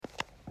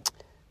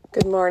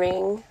Good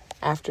morning,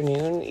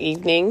 afternoon,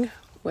 evening,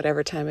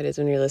 whatever time it is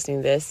when you're listening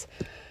to this.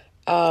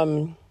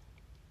 I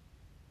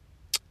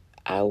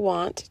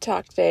want to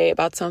talk today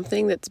about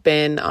something that's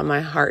been on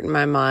my heart and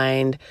my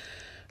mind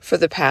for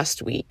the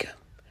past week.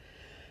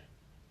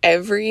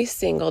 Every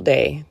single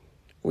day,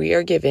 we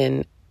are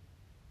given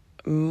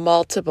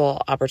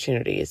multiple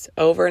opportunities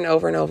over and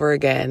over and over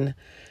again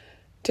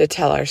to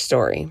tell our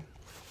story.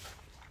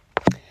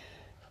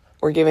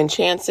 We're given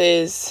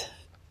chances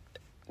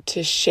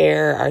to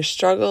share our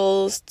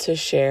struggles, to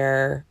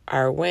share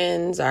our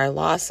wins, our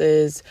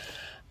losses,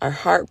 our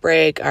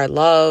heartbreak, our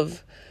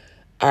love,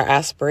 our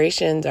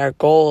aspirations, our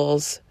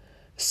goals.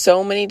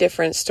 So many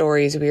different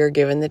stories we are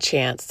given the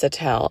chance to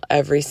tell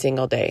every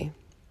single day.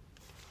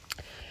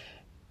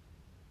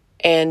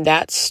 And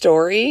that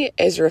story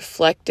is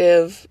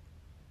reflective,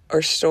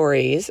 or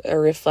stories are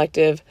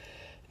reflective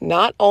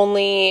not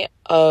only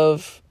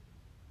of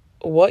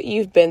what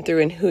you've been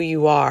through and who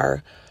you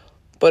are,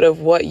 but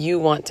of what you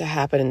want to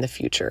happen in the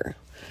future.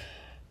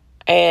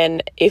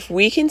 And if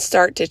we can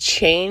start to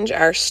change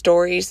our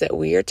stories that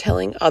we are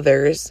telling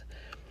others,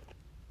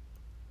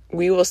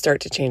 we will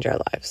start to change our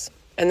lives.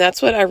 And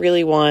that's what I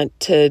really want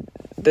this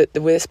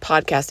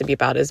podcast to be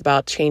about, is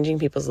about changing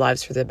people's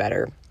lives for the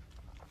better.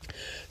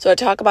 So I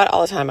talk about it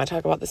all the time. I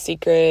talk about The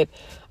Secret.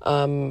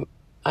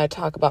 I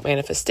talk about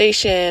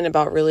manifestation,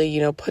 about really,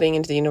 putting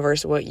into the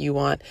universe what you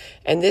want.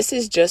 And this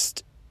is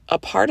just a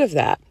part of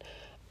that.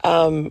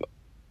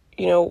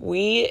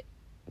 We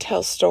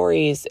tell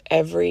stories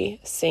every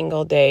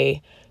single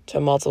day to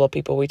multiple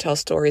people. We tell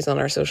stories on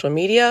our social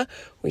media.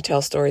 We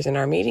tell stories in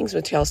our meetings.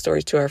 We tell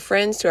stories to our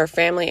friends, to our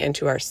family, and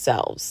to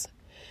ourselves.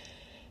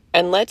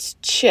 And let's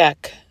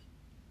check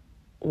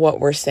what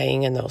we're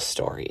saying in those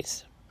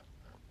stories.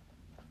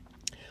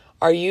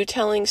 Are you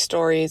telling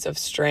stories of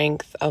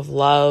strength, of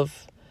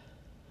love,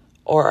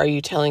 or are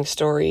you telling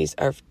stories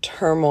of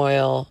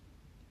turmoil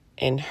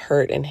and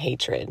hurt and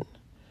hatred?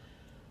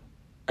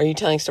 Are you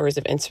telling stories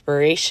of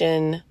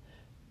inspiration,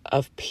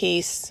 of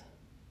peace?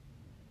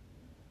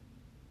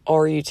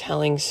 Or are you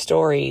telling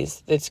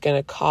stories that's going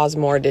to cause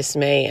more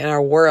dismay in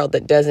our world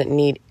that doesn't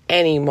need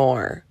any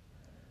more?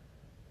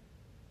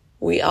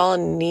 We all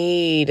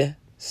need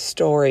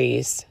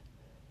stories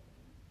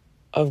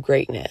of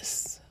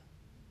greatness,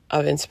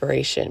 of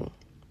inspiration.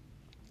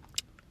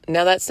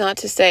 Now, that's not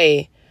to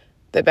say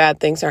that bad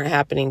things aren't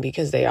happening,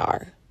 because they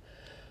are.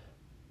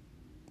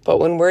 But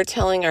when we're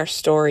telling our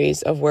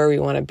stories of where we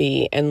want to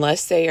be,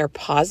 unless they are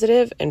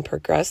positive and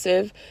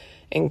progressive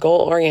and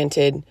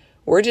goal-oriented,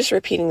 we're just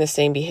repeating the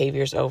same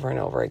behaviors over and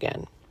over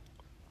again.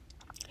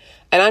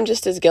 And I'm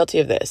just as guilty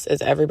of this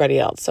as everybody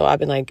else. So I've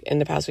been in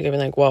the past week, I've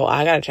been whoa,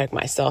 I got to check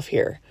myself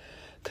here.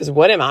 Because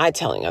what am I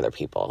telling other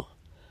people?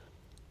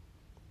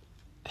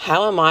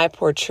 How am I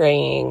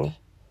portraying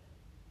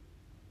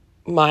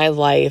my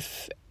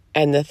life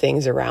and the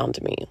things around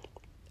me?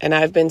 And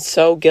I've been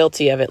so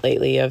guilty of it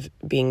lately, of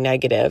being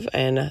negative,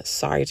 and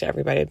sorry to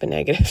everybody I've been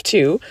negative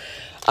too.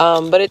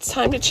 But it's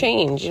time to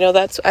change.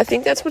 I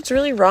think that's what's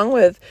really wrong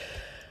with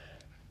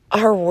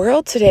our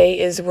world today,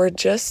 is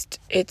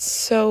it's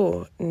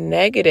so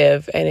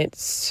negative, and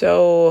it's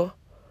so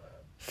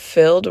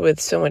filled with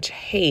so much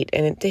hate,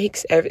 and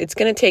it's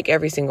going to take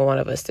every single one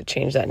of us to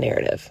change that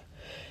narrative,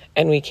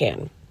 and we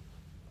can.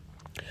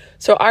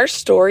 So our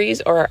stories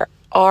are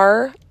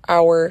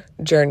our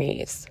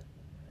journeys.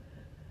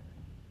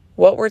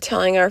 What we're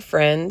telling our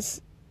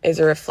friends is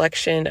a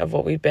reflection of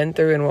what we've been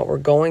through and what we're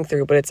going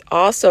through, but it's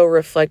also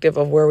reflective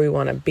of where we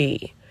want to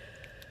be.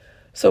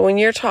 So when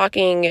you're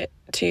talking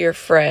to your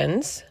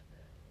friends,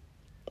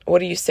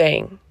 what are you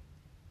saying?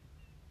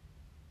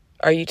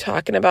 Are you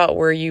talking about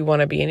where you want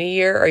to be in a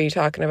year? Are you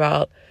talking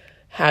about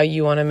how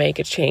you want to make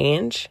a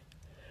change?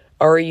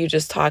 Or are you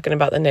just talking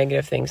about the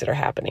negative things that are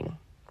happening?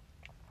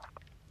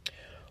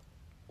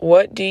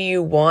 What do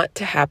you want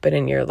to happen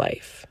in your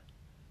life?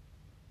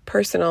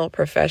 Personal,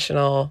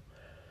 professional,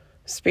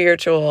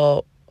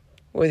 spiritual,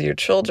 with your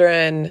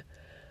children,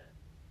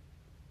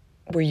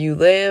 where you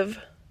live.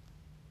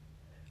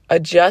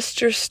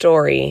 Adjust your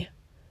story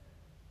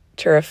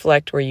to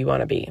reflect where you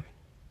want to be.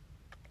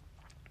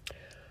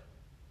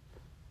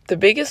 The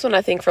biggest one,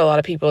 I think, for a lot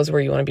of people is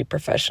where you want to be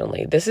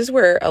professionally. This is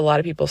where a lot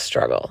of people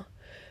struggle.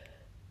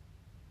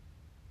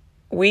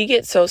 We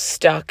get so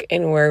stuck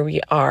in where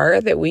we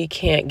are that we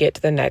can't get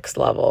to the next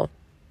level.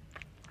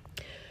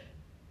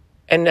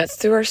 And that's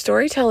through our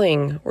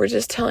storytelling. We're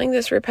just telling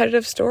this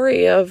repetitive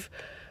story of,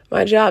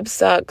 my job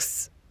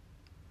sucks.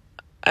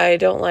 I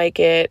don't like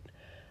it.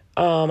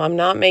 I'm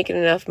not making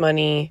enough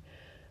money.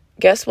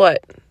 Guess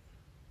what?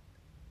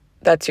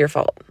 That's your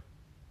fault.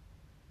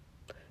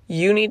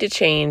 You need to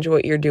change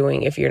what you're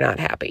doing if you're not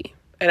happy.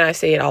 And I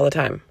say it all the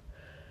time.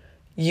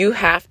 You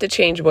have to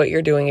change what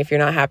you're doing if you're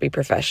not happy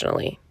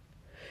professionally.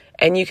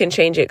 And you can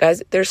change it,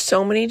 guys. There's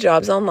so many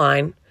jobs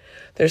online.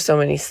 There's so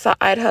many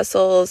side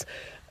hustles.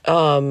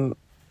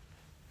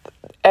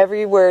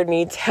 Everywhere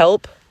needs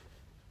help.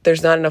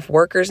 There's not enough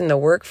workers in the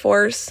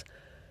workforce.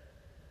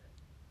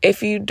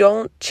 If you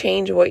don't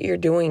change what you're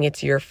doing,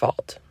 it's your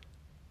fault.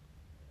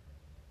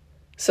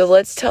 So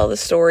let's tell the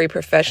story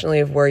professionally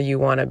of where you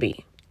want to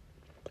be.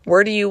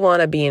 Where do you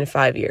want to be in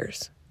 5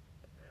 years?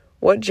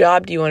 What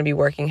job do you want to be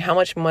working? How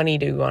much money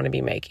do you want to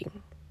be making?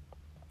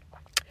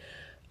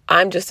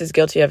 I'm just as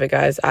guilty of it,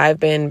 guys. I've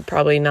been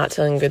probably not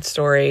telling a good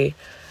story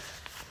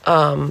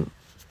when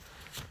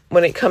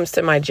it comes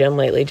to my gym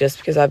lately, just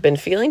because I've been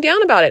feeling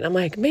down about it. And I'm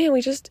like, man,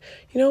 we just,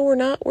 we're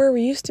not where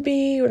we used to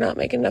be. We're not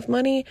making enough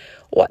money.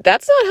 What?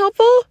 That's not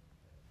helpful.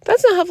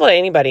 That's not helpful to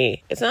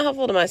anybody. It's not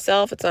helpful to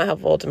myself. It's not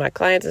helpful to my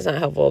clients. It's not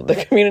helpful to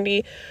the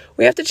community.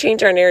 We have to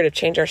change our narrative,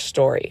 change our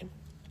story.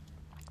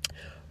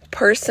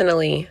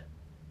 Personally,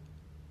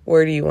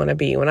 where do you want to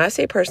be? When I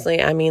say personally,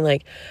 I mean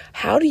like,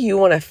 how do you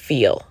want to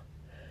feel?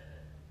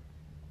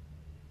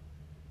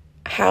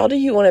 How do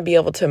you want to be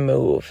able to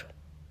move?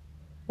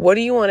 What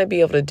do you want to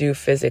be able to do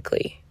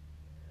physically?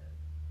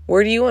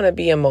 Where do you want to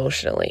be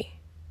emotionally?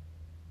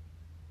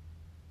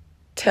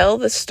 Tell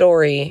the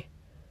story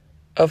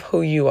of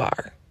who you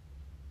are.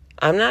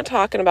 I'm not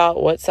talking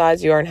about what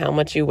size you are and how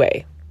much you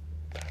weigh.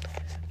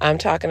 I'm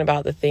talking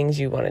about the things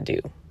you want to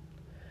do.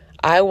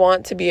 I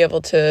want to be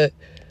able to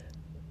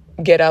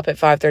get up at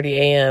 5:30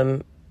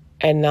 a.m.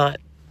 and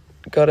not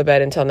go to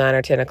bed until 9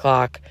 or 10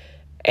 o'clock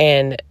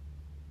and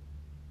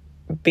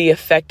be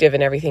effective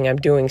in everything I'm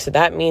doing. So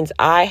that means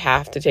I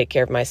have to take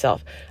care of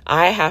myself.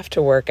 I have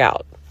to work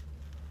out.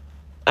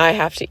 I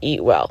have to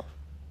eat well.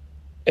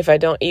 If I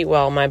don't eat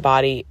well, my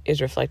body is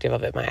reflective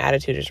of it. My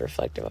attitude is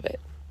reflective of it.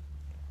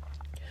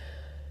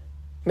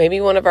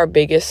 Maybe one of our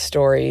biggest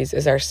stories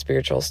is our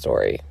spiritual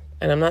story.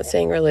 And I'm not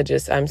saying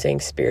religious, I'm saying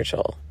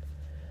spiritual.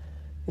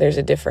 There's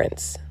a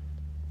difference.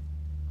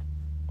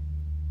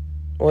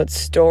 What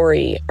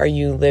story are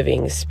you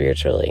living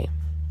spiritually?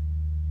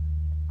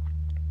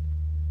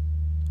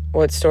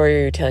 What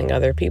story are you telling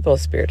other people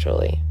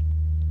spiritually?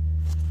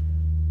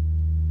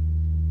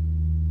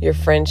 Your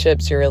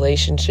friendships, your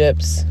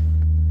relationships.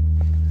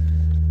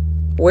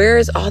 Where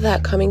is all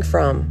that coming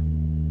from?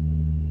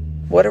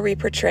 What are we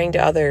portraying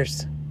to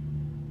others?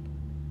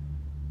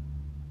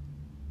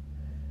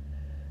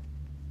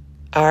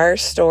 Our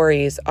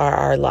stories are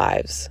our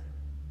lives.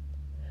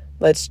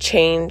 Let's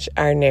change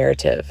our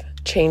narrative,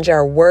 change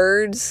our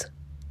words,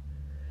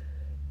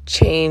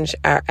 change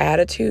our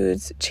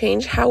attitudes,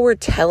 change how we're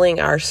telling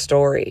our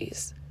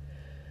stories.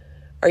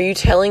 Are you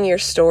telling your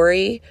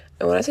story?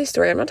 And when I say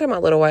story, I'm not talking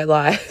about little white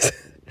lies.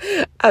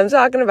 I'm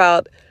talking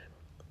about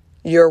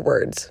your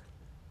words.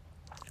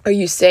 Are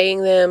you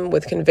saying them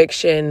with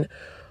conviction,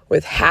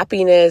 with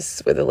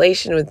happiness, with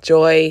elation, with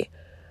joy?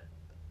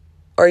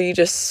 Or are you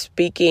just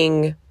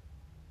speaking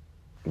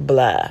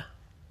blah?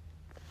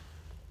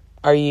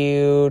 Do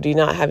you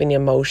not have any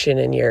emotion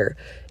in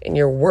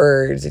your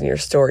words and your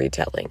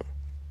storytelling?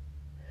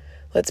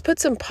 Let's put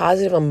some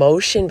positive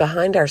emotion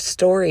behind our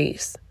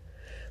stories.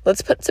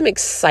 Let's put some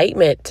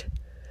excitement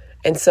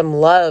and some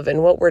love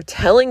in what we're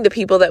telling the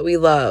people that we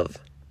love.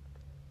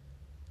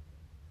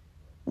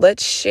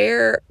 Let's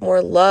share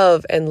more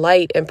love and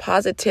light and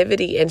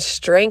positivity and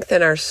strength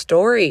in our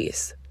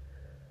stories.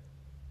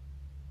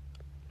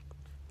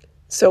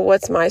 So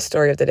what's my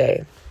story of the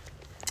day?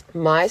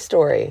 My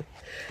story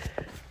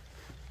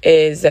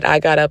is that I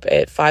got up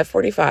at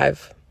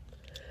 5:45.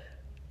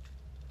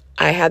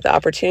 I had the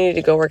opportunity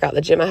to go work out at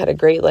the gym. I had a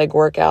great leg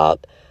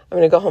workout. I'm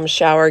going to go home,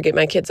 shower, get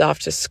my kids off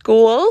to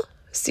school,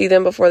 see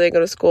them before they go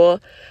to school.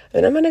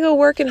 Then I'm going to go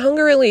work in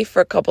hunger relief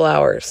for a couple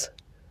hours.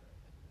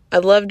 I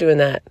love doing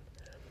that.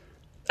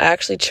 I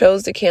actually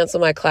chose to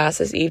cancel my class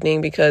this evening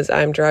because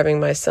I'm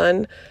driving my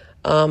son.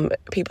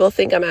 People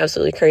think I'm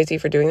absolutely crazy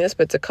for doing this,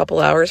 but it's a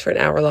couple hours for an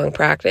hour-long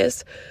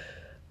practice.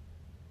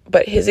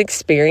 But his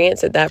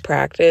experience at that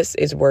practice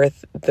is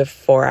worth the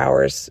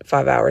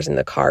 5 hours in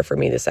the car for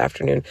me this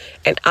afternoon.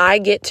 And I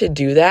get to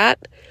do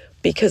that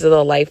because of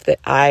the life that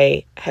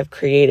I have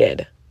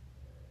created.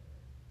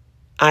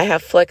 I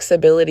have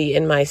flexibility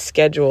in my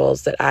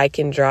schedules that I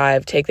can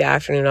drive, take the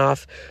afternoon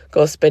off,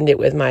 go spend it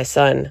with my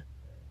son,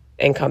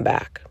 and come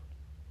back.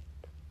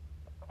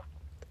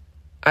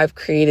 I've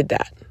created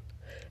that.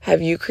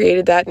 Have you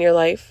created that in your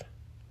life?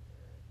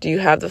 Do you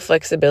have the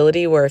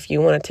flexibility where if you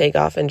want to take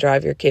off and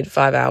drive your kid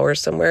 5 hours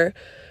somewhere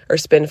or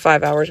spend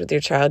 5 hours with your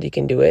child, you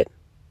can do it?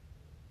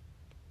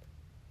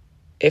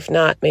 If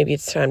not, maybe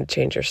it's time to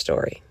change your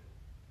story.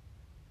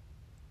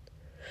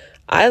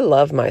 I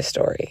love my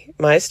story.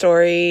 My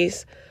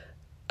stories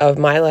of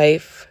my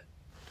life,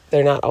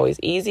 they're not always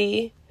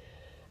easy,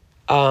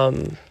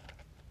 but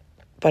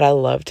I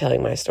love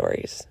telling my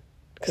stories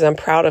because I'm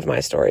proud of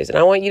my stories. And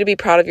I want you to be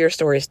proud of your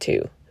stories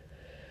too.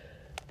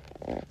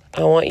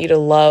 I want you to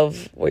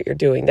love what you're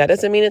doing. That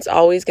doesn't mean it's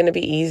always going to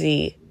be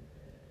easy.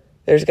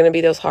 There's going to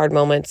be those hard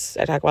moments.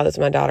 I talk about this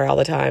with my daughter all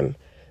the time.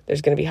 There's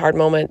going to be hard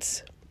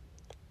moments,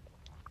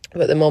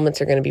 but the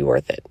moments are going to be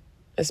worth it,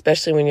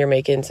 especially when you're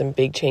making some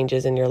big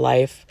changes in your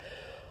life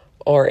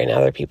or in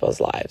other people's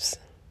lives.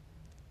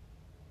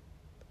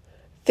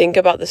 Think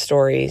about the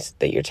stories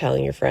that you're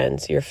telling your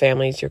friends, your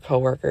families, your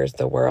coworkers,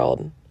 the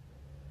world.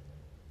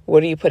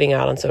 What are you putting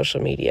out on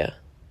social media?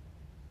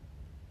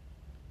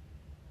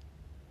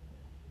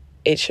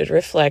 it should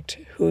reflect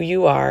who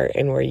you are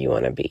and where you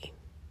want to be.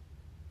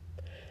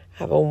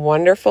 Have a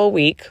wonderful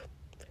week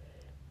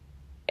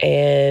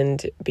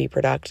and be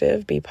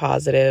productive, be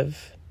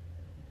positive,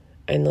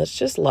 and let's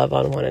just love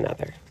on one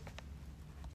another.